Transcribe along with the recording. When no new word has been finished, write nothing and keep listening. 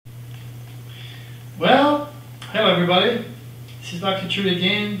Hello everybody, this is Dr. Chu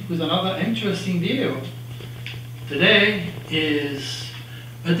again with another interesting video. Today is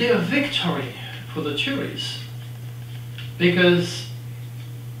a day of victory for the Churis, because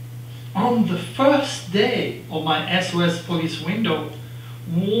on the first day of my SOS police window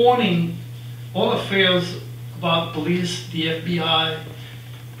warning all affairs about police, the FBI,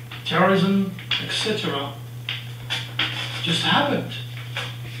 terrorism, etc. just happened.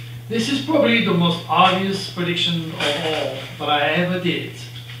 This is probably the most obvious prediction of all that I ever did.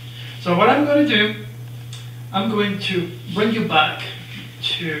 So what I'm going to do, I'm going to bring you back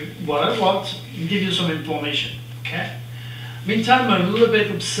to what I wrote and give you some information, okay? Meantime, I'm a little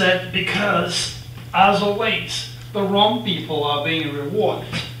bit upset because, as always, the wrong people are being rewarded.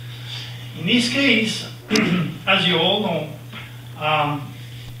 In this case, as you all know,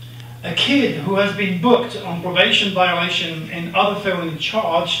 a kid who has been booked on probation violation and other felony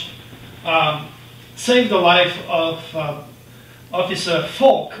charge saved the life of Officer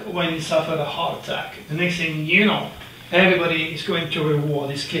Falk when he suffered a heart attack. The next thing you know, everybody is going to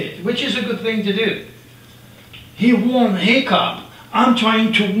reward this kid, which is a good thing to do. He warned hey cop, I'm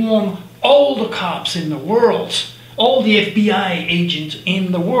trying to warn all the cops in the world, all the FBI agents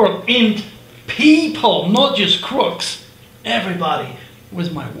in the world, and people, not just crooks, everybody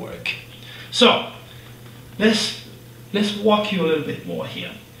with my work. So let's walk you a little bit more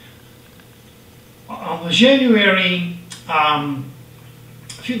here. On January, a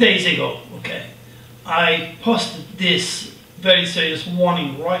few days ago, okay, I posted this very serious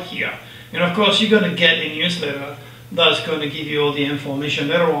warning right here. And of course, you're going to get a newsletter that's going to give you all the information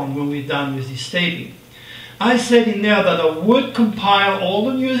later on when we're done with this taping. I said in there that I would compile all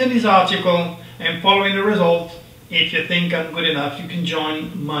the news in this article, and following the result, if you think I'm good enough, you can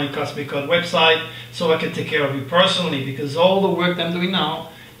join my Cosmic Code website so I can take care of you personally, because all the work I'm doing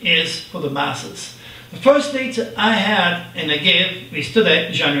now is for the masses. The first date I had and I gave is today,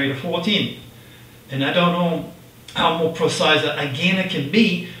 January the 14th. And I don't know how more precise again I can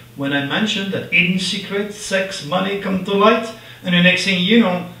be when I mentioned that hidden secret, sex, money come to light, and the next thing you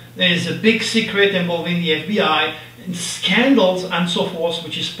know, there is a big secret involving the FBI and scandals and so forth,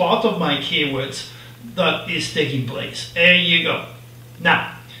 which is part of my keywords that is taking place. There you go.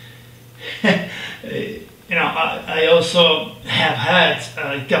 Now, you know, I also have had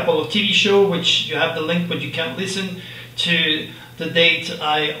a couple of TV shows, which you have the link, but you can't listen to the date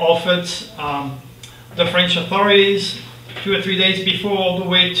I offered the French authorities 2 or 3 days before, all the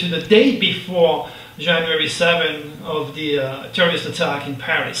way to the day before January 7 of the terrorist attack in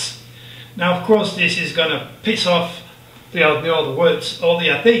Paris. Now, of course, this is going to piss off all the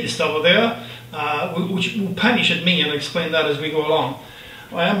atheists over there, which will punish at me, and I'll explain that as we go along.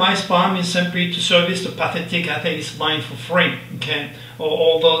 Well, my spam is simply to service the pathetic atheist mind for free, okay? Or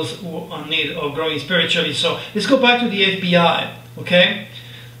all those who are in need of growing spiritually. So let's go back to the FBI, okay?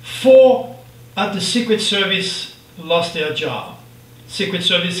 4 at the Secret Service lost their job. Secret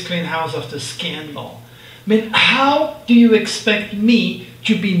Service cleaned house after scandal. I mean, how do you expect me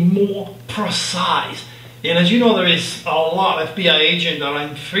to be more precise? And as you know, there is a lot of FBI agents that are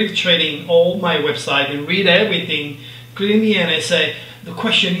infiltrating all my website and read everything, including the NSA. The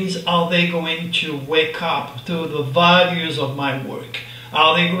question is, are they going to wake up to the values of my work?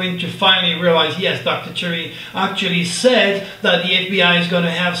 Are they going to finally realize, yes, Dr. Turi actually said that the FBI is going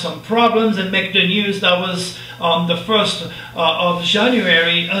to have some problems and make the news? That was on the 1st of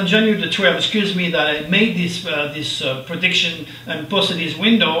January, on January the 12th, excuse me, that I made this prediction and posted this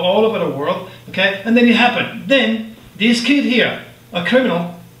window all over the world, okay? And then it happened. Then, this kid here, a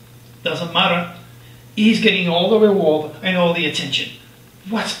criminal, doesn't matter, he's getting all the reward and all the attention.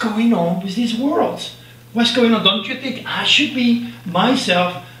 What's going on with these worlds? What's going on? Don't you think I should be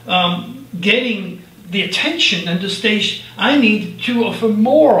myself getting the attention and the stage I need to offer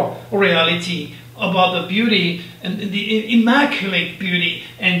more reality about the beauty and the immaculate beauty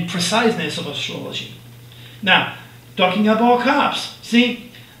and preciseness of astrology? Now, talking about cops,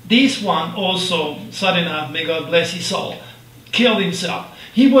 see, this one also, sudden enough, may God bless his soul, killed himself.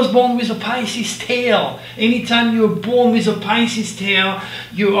 He was born with a Pisces tail. Anytime you're born with a Pisces tail,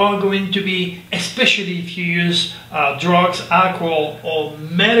 you are going to be, especially if you use drugs, alcohol, or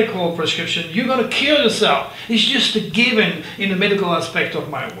medical prescription, you're going to kill yourself. It's just a given in the medical aspect of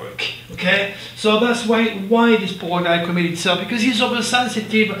my work. Okay? So that's why this poor guy committed suicide, because he's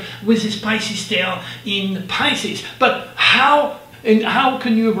oversensitive with his Pisces tail in Pisces. But how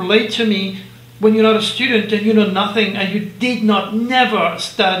can you relate to me when you're not a student and you know nothing and you did not never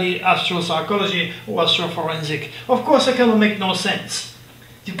study astropsychology or astroforensic? Of course, it cannot make no sense.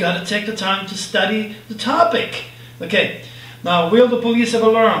 You've got to take the time to study the topic. Okay, Now, will the police ever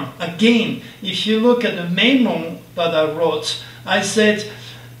learn? Again, if you look at the main moon that I wrote, I said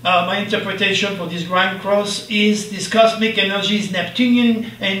my interpretation for this Grand Cross is this cosmic energy is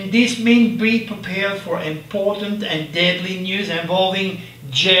Neptunian, and this means be prepared for important and deadly news involving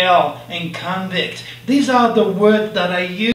jail and convict. These are the words that I use.